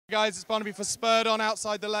Guys, it's Barnaby for Spurred On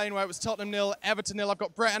outside the lane where it was Tottenham 0, Everton 0. I've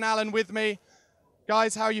got Brett and Alan with me.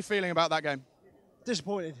 Guys, how are you feeling about that game?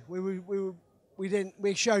 Disappointed.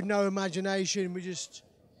 We showed no imagination. There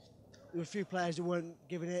were a few players that weren't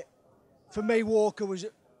giving it. For me, Walker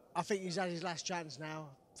I think he's had his last chance now.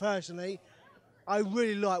 Personally, I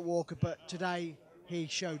really like Walker, but today he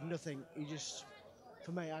showed nothing.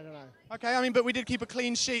 For me, I don't know. Okay, but we did keep a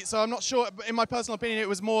clean sheet, so I'm not sure. In my personal opinion, it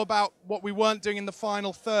was more about what we weren't doing in the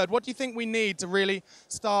final third. What do you think we need to really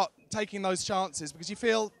start taking those chances? Because you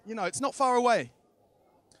feel, it's not far away.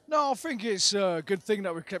 No, I think it's a good thing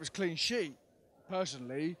that we kept a clean sheet,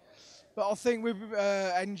 personally. But I think with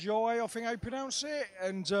Enjoy, I think I pronounce it,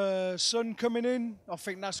 and Son coming in, I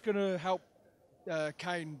think that's going to help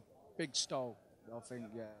Kane big style. I think,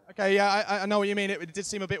 yeah. Okay, yeah, I know what you mean. It did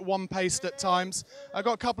seem a bit one-paced at times. I've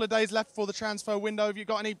got a couple of days left for the transfer window. Have you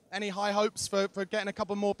got any high hopes for getting a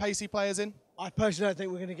couple more pacey players in? I personally don't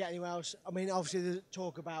think we're going to get anyone else. Obviously, there's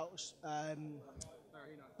talk about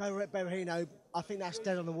Berahino. I think that's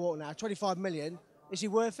dead on the water now. 25 million. Is he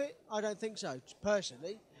worth it? I don't think so,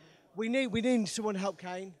 personally. We need someone to help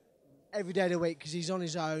Kane every day of the week because he's on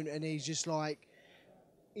his own and he's just like...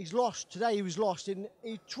 He's lost. Today he was lost. He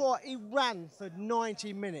ran for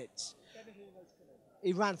 90 minutes.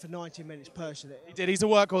 He ran for 90 minutes, personally. He did. He's a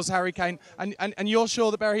workhorse, Harry Kane. And you're sure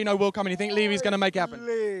that Berahino will come and you think Levy's going to make it happen? I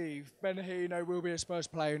believe Berahino will be a Spurs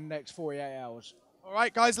player in the next 48 hours. All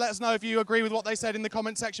right, guys, let us know if you agree with what they said in the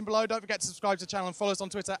comment section below. Don't forget to subscribe to the channel and follow us on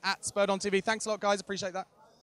Twitter @SpurredOnTV. Thanks a lot, guys. Appreciate that.